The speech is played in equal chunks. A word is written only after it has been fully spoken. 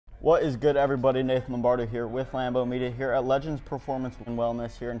What is good, everybody? Nathan Lombardo here with Lambo Media here at Legends Performance and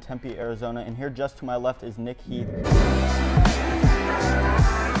Wellness here in Tempe, Arizona. And here just to my left is Heath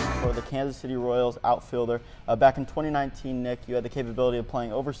for the Kansas City Royals outfielder. Back in 2019, Nick, you had the capability of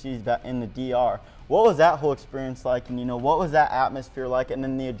playing overseas back in the DR. What was that whole experience like? And, what was that atmosphere like? And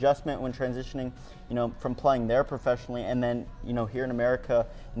then the adjustment when transitioning, from playing there professionally and then, here in America,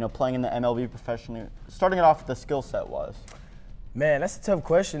 playing in the MLB professionally, starting it off with the skill set was? Man, that's a tough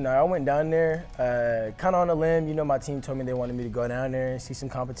question. I went down there kind of on a limb. My team told me they wanted me to go down there and see some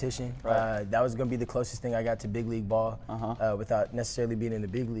competition. Right. That was going to be the closest thing I got to big league ball without necessarily being in the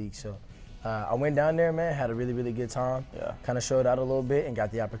big league. So I went down there, man, had a really, really good time. Yeah. Kind of showed out a little bit and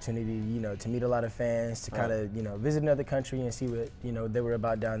got the opportunity, to meet a lot of fans, to kind of, visit another country and see what, they were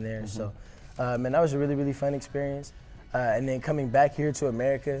about down there. So, man, that was a really, really fun experience. And then coming back here to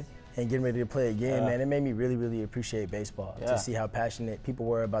America and getting ready to play again, man, it made me really, really appreciate baseball. To see how passionate people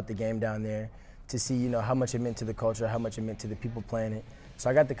were about the game down there, to see, how much it meant to the culture, how much it meant to the people playing it. So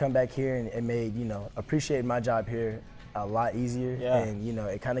I got to come back here and it made, appreciate my job here a lot easier. And,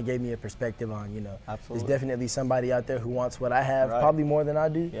 it kind of gave me a perspective on, there's definitely somebody out there who wants what I have, probably more than I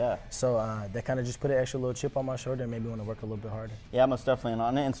do. So that kind of just put an extra little chip on my shoulder and made me want to work a little bit harder. Yeah, most definitely. And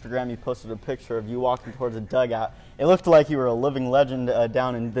on Instagram, you posted a picture of you walking towards a dugout. It looked like you were a living legend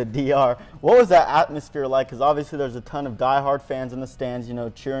down in the DR. What was that atmosphere like? Because obviously there's a ton of diehard fans in the stands,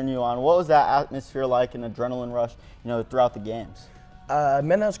 cheering you on. What was that atmosphere like, an adrenaline rush, throughout the games?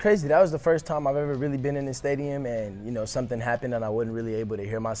 Man, that was crazy. That was the first time I've ever really been in the stadium and, something happened and I wasn't really able to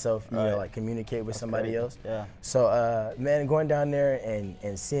hear myself, like communicate with somebody else. Yeah. So, man, going down there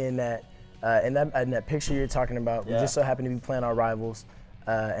and seeing that, and that picture you're talking about, we just so happened to be playing our rivals.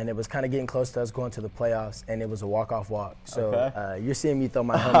 And it was kind of getting close to us going to the playoffs, and it was a walk-off walk. So you're seeing me throw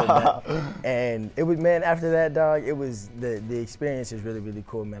my helmet back. And it was, man, after that, dog, it was, the experience is really, really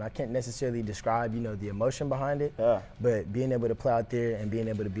cool, man. I can't necessarily describe, the emotion behind it, but being able to play out there and being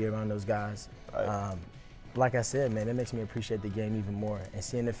able to be around those guys, like I said, man, it makes me appreciate the game even more. And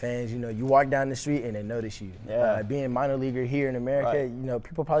seeing the fans, you walk down the street and they notice you. Being a minor leaguer here in America,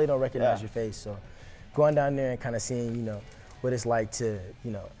 people probably don't recognize your face. So going down there and kind of seeing, what it's like to,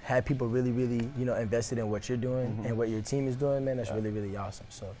 have people really, really, invested in what you're doing and what your team is doing, man, that's really, really awesome.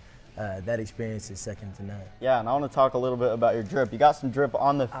 So that experience is second to none. Yeah, and I want to talk a little bit about your drip. You got some drip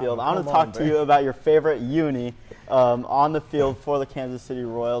on the field. I want to talk to you about your favorite uni on the field for the Kansas City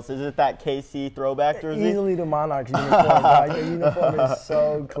Royals. Is it that KC throwback jersey? Easily the Monarchs uniform, dog. Your uniform is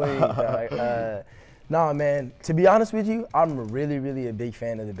so clean, dog. No, man, to be honest with you, I'm really, really a big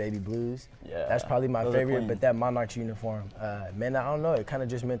fan of the baby blues. Yeah, that's probably my favorite, but that Monarchs uniform, man, I don't know, it kind of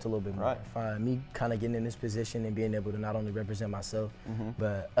just meant a little bit more. Me kind of getting in this position and being able to not only represent myself,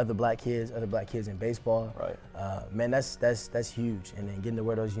 but other black kids in baseball, man, that's huge. And then getting to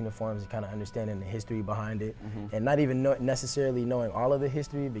wear those uniforms and kind of understanding the history behind it, and not even necessarily knowing all of the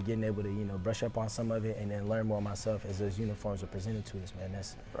history, but getting able to, brush up on some of it and then learn more myself as those uniforms are presented to us, man,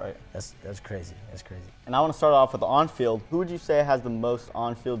 that's crazy, that's crazy. And I want to start off with the on-field. Who would you say has the most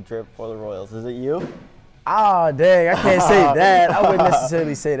on-field drip for the Royals? Is it you? Ah, dang, I can't say that. I wouldn't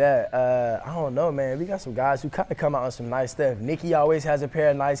necessarily say that. I don't know, man. We got some guys who kind of come out on some nice stuff. Nicky always has a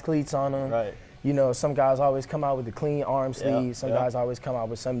pair of nice cleats on him. Some guys always come out with the clean arm sleeve. Some guys always come out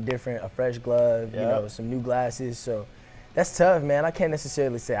with something different, a fresh glove, some new glasses. So that's tough, man. I can't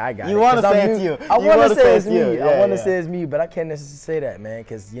necessarily say I got it. You want to say it's you. I want to say it's me. I want to say it's me, but I can't necessarily say that, man,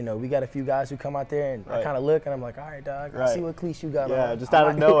 because, we got a few guys who come out there and I kind of look and I'm like, all right, dog, I see what cleats you got on. Yeah, just out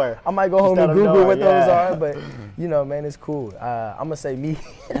of nowhere. I might go home and Google what those are, but, man, it's cool. I'm going to say me.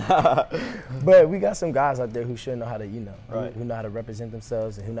 But we got some guys out there who should know how to, who know how to represent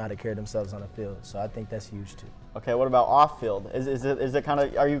themselves and who know how to carry themselves on the field. So I think that's huge, too. Okay, what about off-field? Is it kind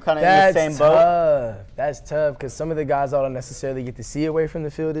of, are you kind of in the same boat? That's tough, because some of the guys I don't necessarily get to see away from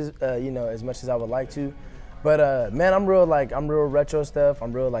the field as much as I would like to. But man, I'm real retro stuff.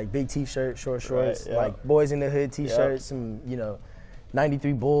 I'm real like big T-shirt, short shorts, like Boys in the Hood T-shirts, some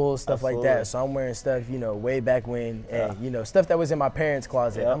 93 Bulls, stuff like that. So I'm wearing stuff way back when, and stuff that was in my parents'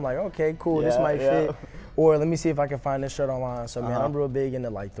 closet. I'm like, okay, cool, this might fit. Or let me see if I can find this shirt online. So man, I'm real big into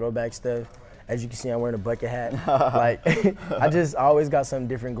like throwback stuff. As you can see, I'm wearing a bucket hat. Like, I always got something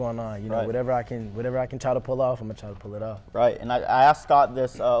different going on. Whatever I can try to pull off, I'm gonna try to pull it off. Right, and I asked Scott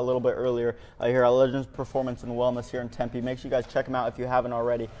this a little bit earlier here at Legends Performance and Wellness here in Tempe. Make sure you guys check him out if you haven't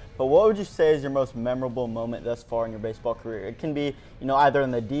already. But what would you say is your most memorable moment thus far in your baseball career? It can be, either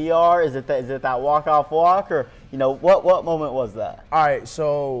in the DR. Is it that walk-off walk, or what moment was that? All right,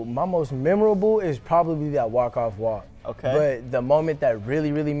 so my most memorable is probably that walk-off walk. Okay. But the moment that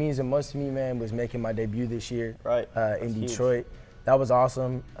really, really means the most to me, man, was making my debut this year in Detroit. that was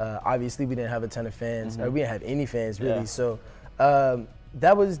awesome. Obviously, we didn't have a ton of fans, or we didn't have any fans really. Yeah. So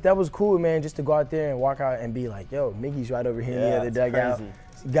that was cool, man. Just to go out there and walk out and be like, "Yo, Miggy's right over here in the other dugout." Crazy.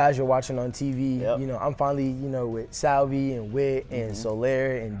 Guys you're watching on TV. Yep. You know, I'm finally, you know, with Salvi and Witt and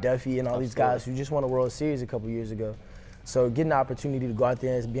Soler and Duffy and all these guys who just won a World Series a couple years ago. So getting the opportunity to go out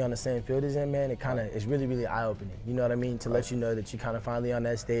there and be on the same field as him, man, it kind of is really, really eye-opening. You know what I mean? To let you know that you're kind of finally on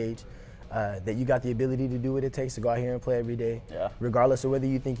that stage, that you got the ability to do what it takes to go out here and play every day, regardless of whether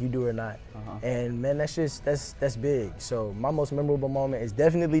you think you do or not. And man, that's big. So my most memorable moment is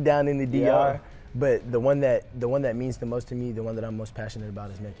definitely down in the DR. But the one that means the most to me, the one that I'm most passionate about,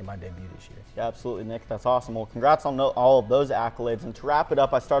 is making my debut this year. Yeah, absolutely, Nick. That's awesome. Well, congrats on all of those accolades. And to wrap it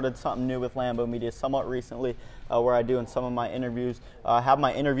up, I started something new with Lambo Media somewhat recently, where I do in some of my interviews, have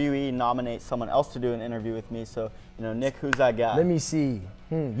my interviewee nominate someone else to do an interview with me. So, you know, Nick, who's that guy? Let me see.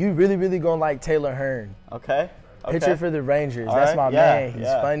 You really gonna like Taylor Hearn. Okay. Pitcher for the Rangers. All That's right. my man. He's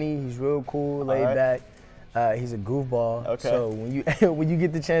funny. He's real cool, laid back. He's a goofball. Okay. So when you when you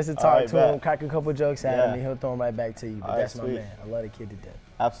get the chance to talk to him, crack a couple jokes at him, and he'll throw them right back to you. But that's my man. I love the kid to death.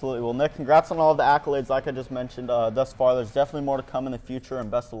 Absolutely. Well, Nick, congrats on all of the accolades. Like I just mentioned thus far, there's definitely more to come in the future, and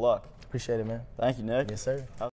best of luck. Appreciate it, man. Thank you, Nick. Yes, sir.